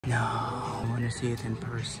No, I want to see it in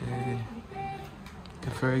person. The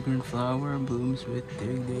fragrant flower blooms with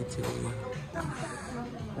dignity.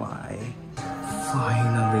 Why?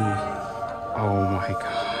 Finally. Oh my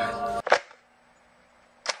god.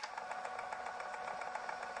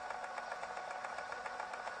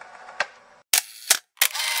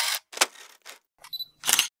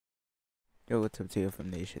 Yo, what's up,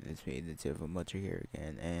 TFM Nation? It's me, the TFM Butcher here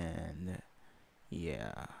again, and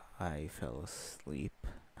yeah, I fell asleep.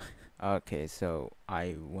 Okay, so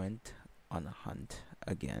I went on a hunt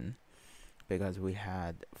again because we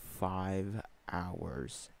had 5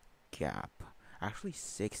 hours gap. Actually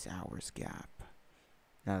 6 hours gap.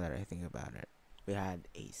 Now that I think about it. We had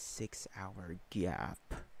a 6-hour gap.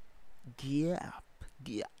 Yeah,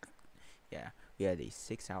 we had a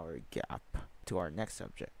 6-hour gap to our next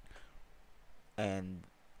subject. And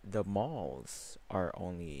the malls are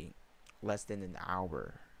only less than an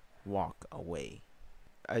hour walk away.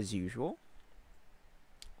 As usual,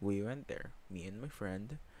 we went there. Me and my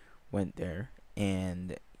friend went there,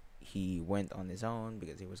 and he went on his own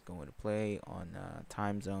because he was going to play on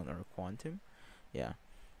Time Zone or Quantum. Yeah,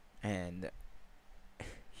 and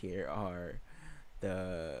here are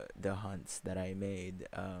the hunts that I made.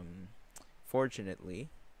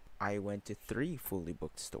 Fortunately, I went to 3 fully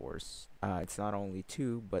booked stores. It's not only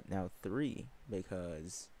 2, but now 3,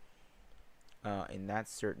 because in that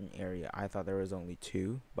certain area I thought there was only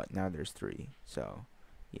 2, but now there's 3. So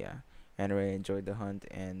yeah, anyway, I enjoyed the hunt,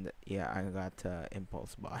 and yeah, I got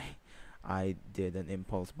impulse buy. I did an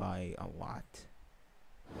impulse buy a lot.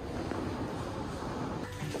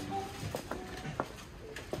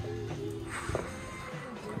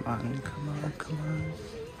 Come on.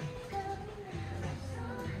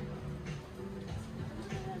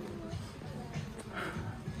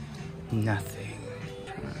 Nothing.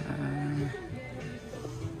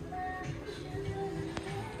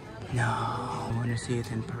 No, I want to see it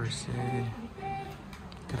in person.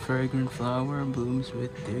 The fragrant flower blooms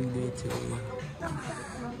with dignity.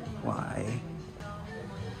 Why?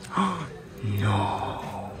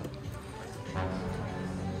 No.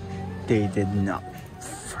 They did not.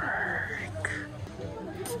 Frick.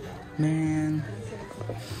 Man.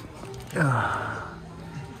 Ugh.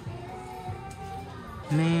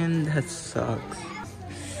 Man, that sucks.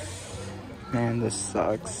 Man, this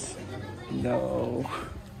sucks. No.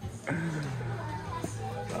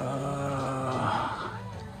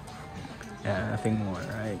 Yeah, nothing more,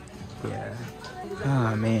 right? Yeah.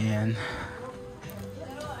 Oh, man.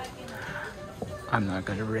 I'm not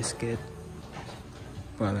gonna risk it.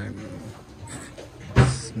 But I will.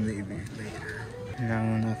 Maybe later.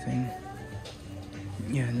 No, nothing.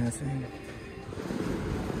 Yeah, nothing.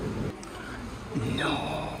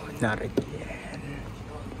 No, not again.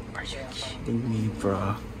 Are you kidding me,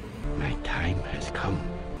 bro? My time has come.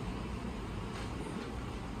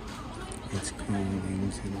 It's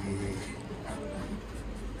coming to me.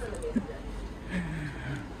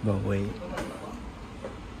 But wait.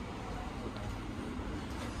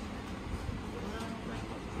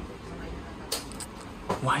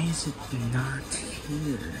 Why is it not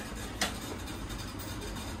here?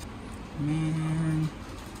 Man.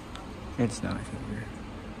 It's not here.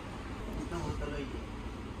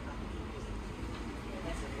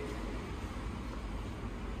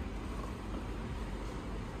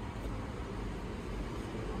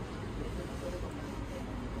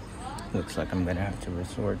 Looks like I'm gonna have to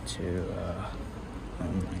resort to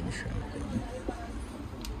online shopping.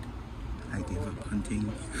 I give up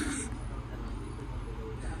hunting.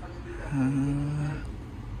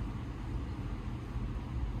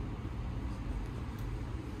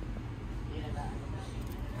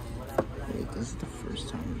 Wait, this is the first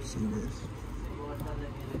time I've seen this.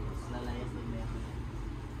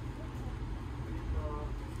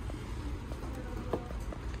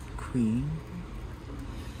 Queen.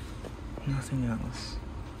 Nothing else.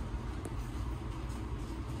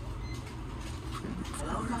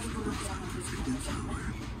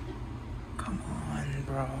 Come on,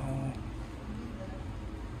 bro.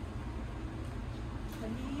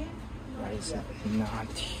 Why is it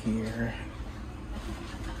not here?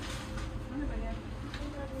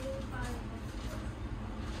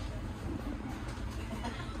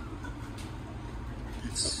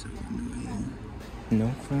 That's so annoying.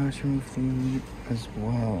 No classroom food as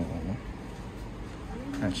well.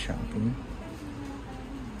 Not shopping.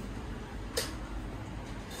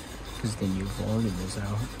 Because the new volume is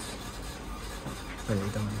out. But I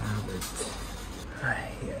don't have it.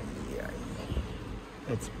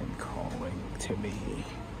 It's been calling to me.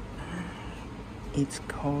 It's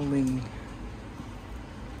calling.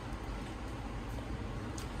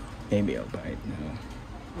 Maybe I'll buy it now.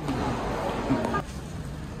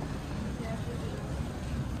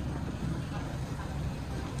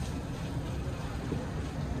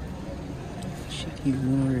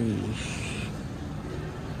 Yorish.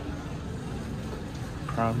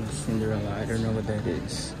 Promise Cinderella. I don't know what that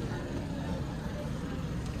is.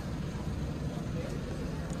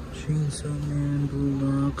 Chainsaw Man,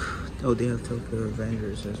 Blue Lock. Oh, they have Tokyo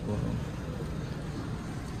Avengers as well.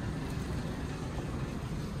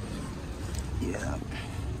 Yeah.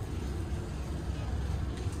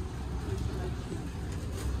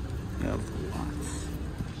 They have lots.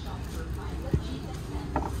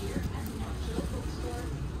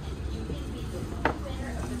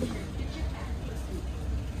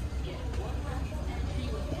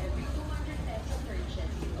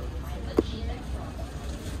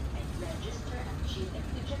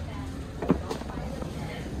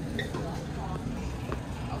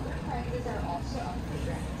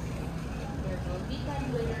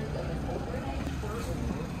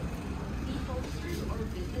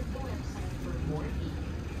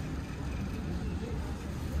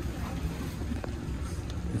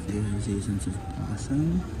 If there are seasons of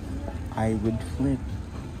Blossom, I would flip.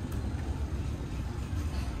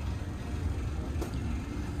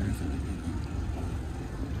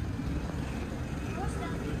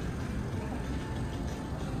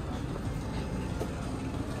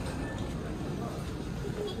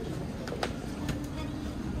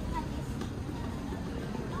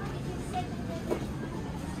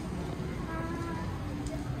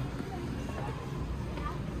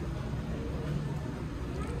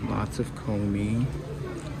 Lots of Comey,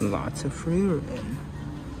 lots of FRAGRANT.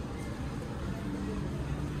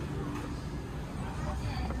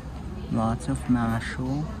 Lots of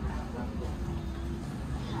Mashal.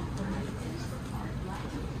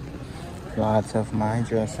 Lots of My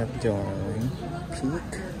Dress Up Darling.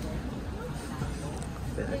 Peak.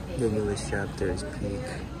 The newest chapter is Peak.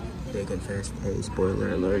 They confessed, hey,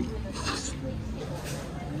 spoiler alert.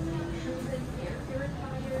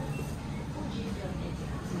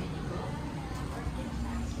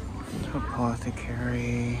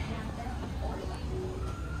 Apothecary.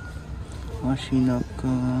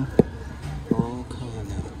 Washinaka.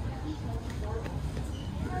 Volcano.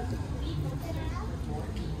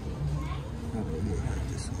 Oh, we may have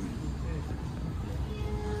this one.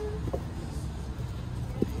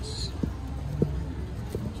 Nice.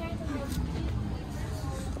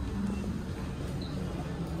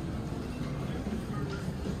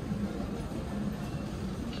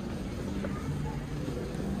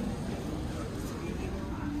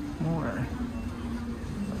 More.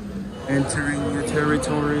 Entering new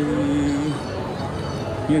territory.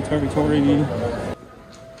 New territory. Nice.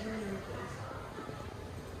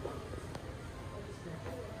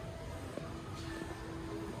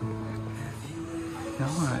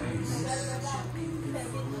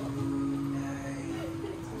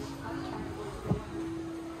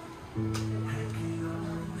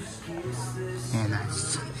 And I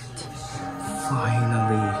see it.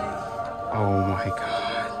 Finally. Oh my god.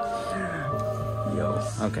 Yo,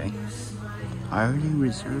 okay. I already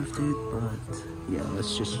reserved it, but yeah,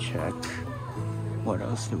 let's just check. What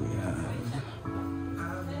else do we have?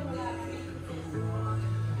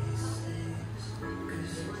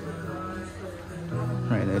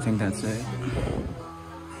 Right, I think that's it.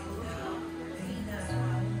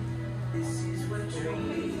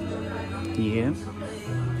 Yeah.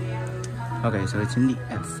 Okay, so it's in the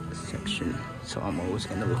F section, so I'm always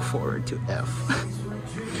gonna look forward to F.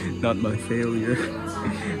 Not my failure.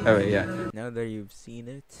 Alright, yeah. Now that you've seen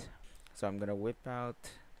it, so I'm gonna whip out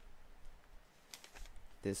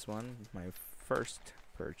this one, my first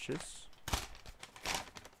purchase.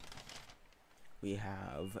 We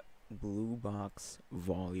have Blue Box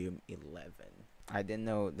Volume 11. I didn't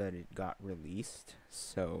know that it got released,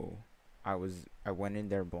 so I went in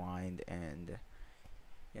there blind, and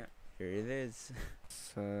yeah, here it is.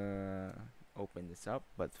 Let's open this up,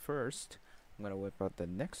 but first I'm gonna whip out the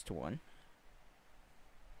next one.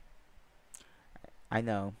 I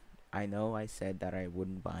know I said that I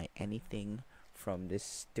wouldn't buy anything from this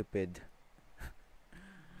stupid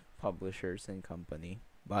publishers and company,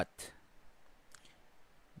 but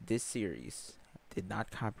this series did not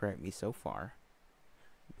copyright me so far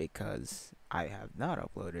because I have not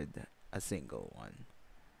uploaded a single one.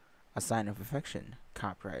 A Sign of Affection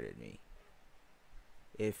copyrighted me.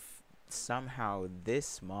 If somehow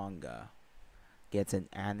this manga gets an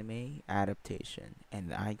anime adaptation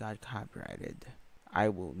and I got copyrighted, I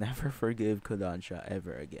will never forgive Kodansha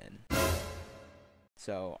ever again.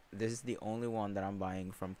 So this is the only one that I'm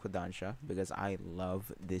buying from Kodansha because I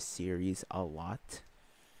love this series a lot.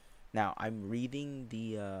 Now I'm reading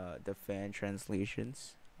the fan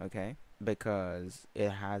translations, okay, because it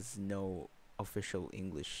has no official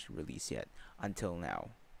English release yet until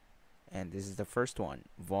now, and this is the first one,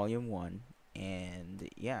 volume 1. And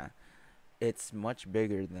yeah, it's much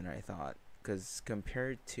bigger than I thought, because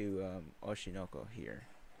compared to Oshinoko here,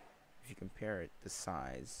 if you compare it, the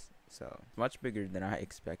size, so much bigger than I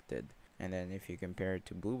expected. And then if you compare it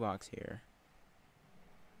to Blue Box here,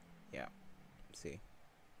 yeah, see.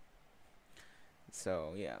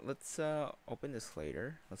 So yeah, let's open this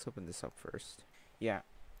later. Let's open this up first. Yeah,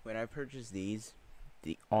 when I purchased these,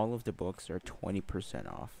 all of the books are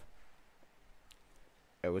 20% off.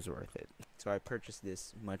 It was worth it. So I purchased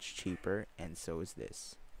this much cheaper, and so is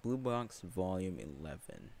this. Blue Box Volume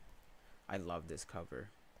 11. I love this cover.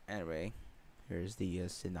 Anyway, here's the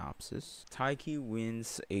synopsis. Taiki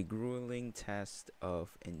wins a grueling test of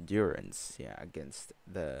endurance, against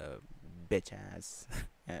the bitch ass,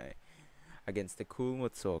 against the cool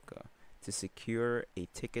Matsuoka, to secure a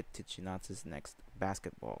ticket to Chinatsu's next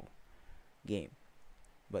basketball game.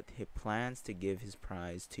 But he plans to give his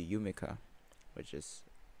prize to Yumika, which is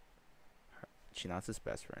Chinatsu's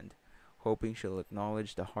best friend, hoping she'll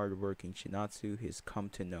acknowledge the hardworking Chinatsu he's come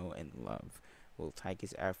to know and love. Will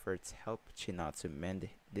Taiki's efforts help Chinatsu mend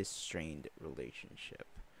this strained relationship?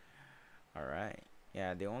 Alright.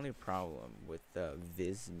 Yeah, the only problem with the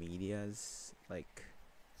Viz Media's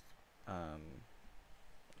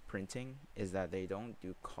printing is that they don't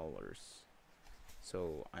do colors.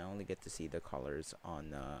 So I only get to see the colors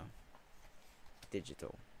on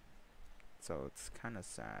digital. So it's kind of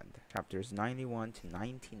sad. Chapters 91 to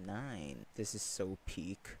 99. This is so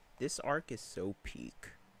peak. This arc is so peak.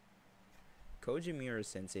 Koji Miura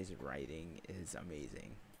Sensei's writing is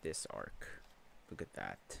amazing. This arc. Look at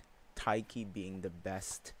that. Taiki being the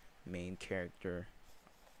best main character.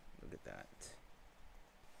 Look at that.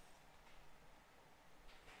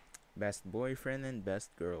 Best boyfriend and best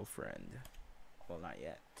girlfriend. Well, not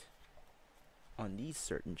yet. On these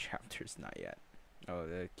certain chapters, not yet. Oh,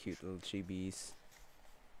 the cute little chibis.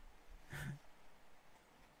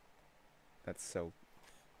 That's so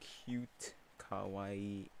cute.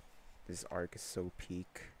 Kawaii. This arc is so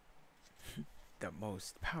peak. The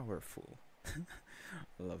most powerful. I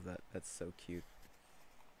love that. That's so cute.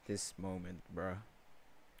 This moment, bruh.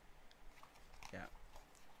 Yeah.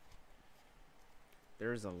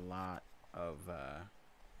 There's a lot of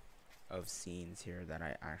scenes here that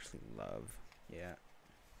I actually love. Yeah.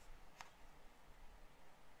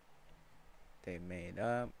 They made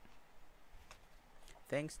up.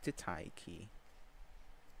 Thanks to Taiki.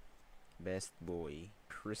 Best boy.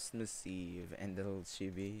 Christmas Eve and the little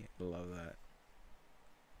chibi. Love that.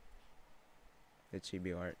 The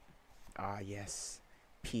chibi art. Ah, yes.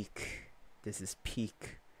 Peak. This is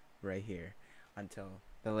peak right here. Until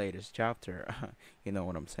the latest chapter. You know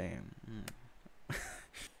what I'm saying.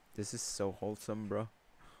 This is so wholesome, bro.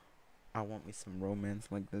 I want me some romance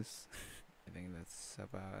like this. I think that's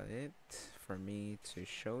about it for me to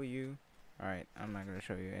show you. Alright, I'm not gonna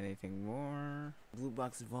show you anything more. Blue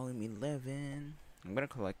Box Volume 11. I'm gonna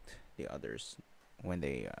collect the others when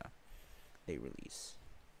they release.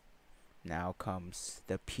 Now comes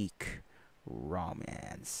the peak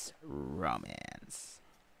romance.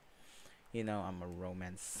 You know, I'm a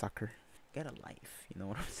romance sucker. Get a life, you know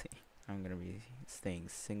what I'm saying? I'm gonna be staying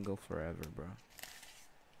single forever, bro.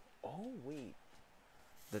 Oh, wait.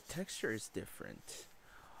 The texture is different.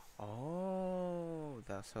 Oh,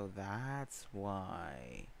 so that's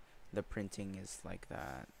why the printing is like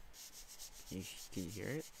that. Can you hear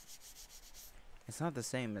it? It's not the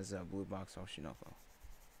same as a Blue Box Oshinoko.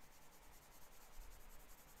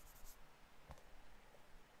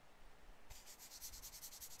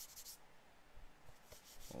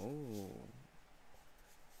 Oh.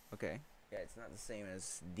 Okay. Yeah, it's not the same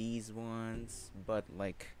as these ones, but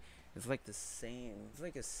it's like the same. It's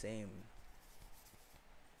like the same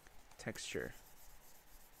texture,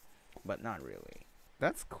 but not really.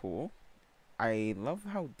 That's cool. I love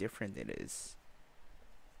how different it is.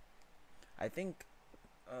 I think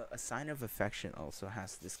A Sign of Affection also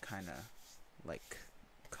has this kind of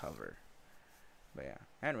cover. But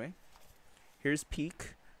yeah. Anyway, here's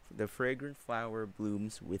Peak. The fragrant flower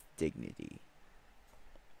blooms with dignity.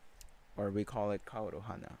 Or we call it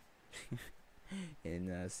Kaoruhana.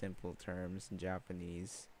 In simple terms in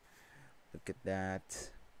Japanese. Look at that.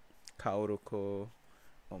 Kaoruko.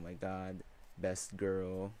 Oh my god. Best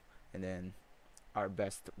girl. And then our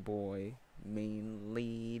best boy. Main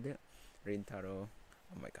lead. Rintaro.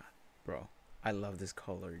 Oh my god. Bro. I love this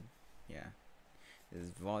colored. Yeah. This is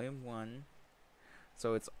volume 1.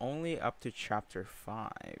 So it's only up to chapter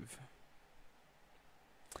 5.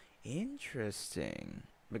 Interesting.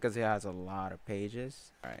 Because it has a lot of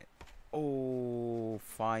pages. Alright. Oh,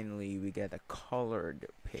 finally we get a colored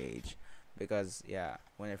page. because yeah,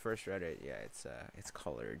 when I first read it, yeah, it's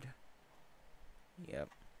colored. Yep.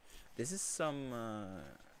 This is some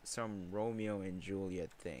Romeo and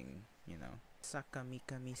Juliet thing, you know.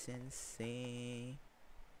 Sakamikami sensei.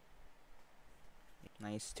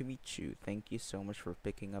 Nice to meet you. Thank you so much for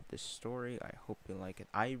picking up this story. I hope you like it.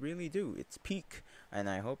 I really do. It's peak, and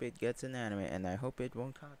I hope it gets an anime, and I hope it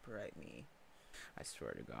won't copyright me. I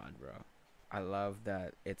swear to God, bro. I love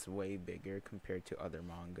that it's way bigger compared to other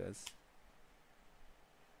mangas.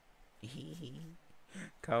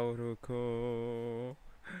 Kaoruko.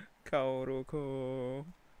 Kaoruko.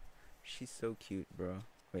 She's so cute, bro.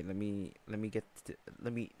 Wait, let me get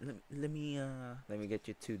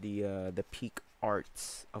you to the peak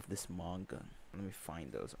arts of this manga. Let me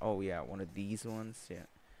find those. Oh yeah, one of these ones. Yeah.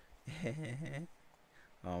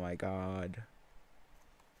 Oh my god.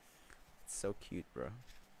 It's so cute, bro.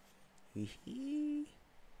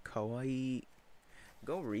 Kawaii.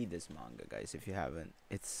 Go read this manga, guys, if you haven't.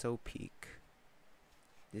 It's so peak.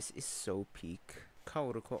 This is so peak.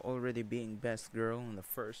 Kaoruko already being best girl in the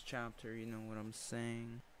first chapter, you know what I'm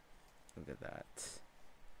saying? Look at that.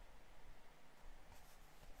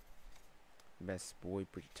 Best boy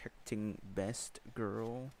protecting best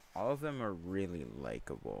girl. All of them are really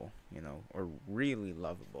likable, you know, or really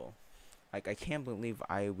lovable. Like, I can't believe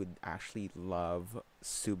I would actually love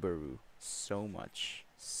Subaru so much.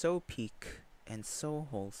 So peak and so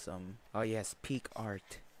wholesome. Oh yes, peak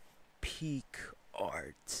art. Peak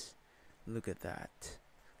art. Look at that.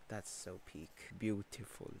 That's so peak.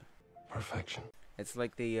 Beautiful. Perfection. It's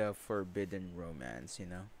like the forbidden romance, you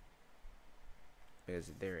know?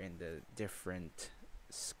 Because they're in the different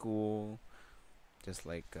school, just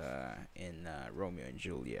like in Romeo and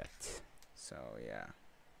Juliet. So, yeah.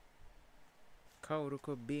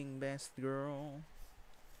 Kaoruko being best girl.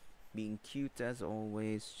 Being cute as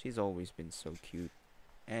always. She's always been so cute.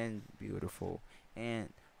 And beautiful.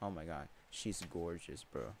 And, oh my god, she's gorgeous,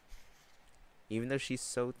 bro. Even though she's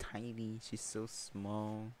so tiny, she's so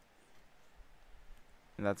small.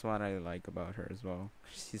 And that's what I like about her as well.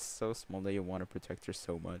 She's so small that you want to protect her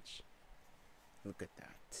so much. Look at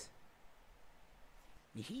that.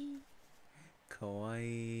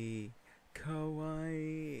 Kawaii.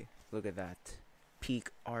 Kawaii. Look at that.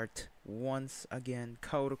 Peak art once again.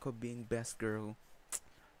 Kaoruko being best girl.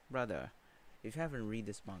 Brother, if you haven't read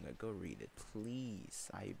this manga, go read it. Please,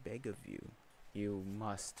 I beg of you. You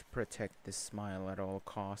must protect this smile at all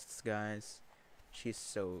costs, guys. She's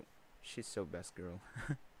so best girl.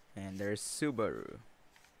 And there's Subaru,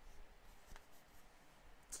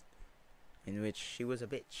 in which she was a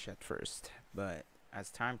bitch at first, but as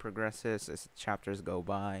time progresses, as chapters go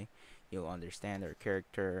by, you'll understand her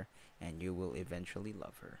character and you will eventually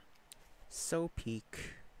love her. So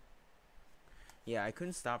peak. Yeah, I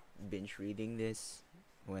couldn't stop binge reading this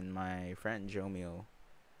when my friend Jomio,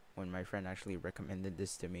 when my friend actually recommended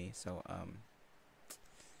this to me. So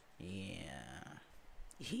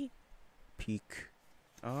yeah. Peak.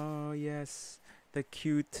 Oh yes, the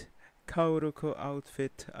cute Kaoruko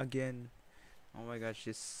outfit again. Oh my gosh,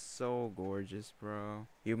 she's so gorgeous, bro.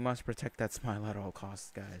 You must protect that smile at all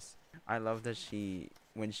costs, guys. I love that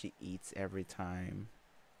when she eats every time.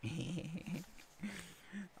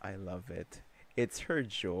 I love it. It's her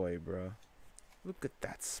joy, bro. Look at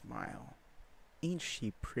that smile. Ain't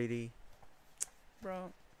she pretty?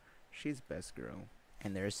 Bro, she's best girl.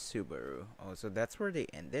 And there's Subaru. Oh, so that's where they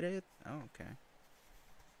ended it? Oh, okay.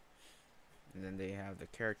 And then they have the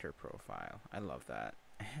character profile. I love that.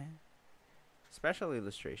 Special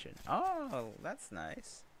illustration. Oh, that's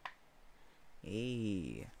nice.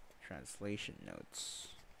 Hey, translation notes.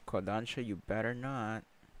 Kodansha, you better not.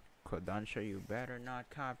 Kodansha, you better not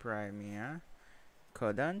copyright me, huh?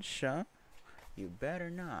 Kodansha, you better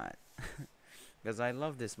not. Because I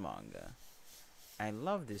love this manga. I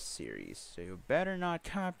love this series, so you better not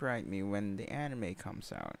copyright me when the anime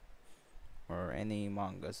comes out. Or any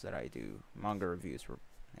mangas that I do. Manga reviews or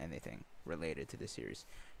anything related to the series.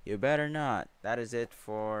 You better not. That is it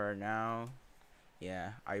for now.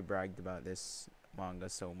 Yeah, I bragged about this manga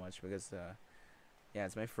so much because yeah,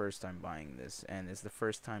 it's my first time buying this, and it's the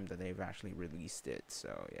first time that they've actually released it.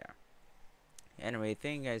 So yeah. Anyway,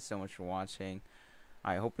 thank you guys so much for watching.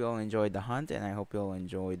 I hope you all enjoyed the hunt, and I hope you all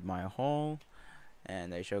enjoyed my haul,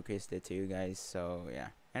 and I showcased it to you guys. So yeah.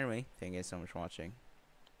 Anyway, thank you guys so much for watching.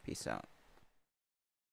 Peace out.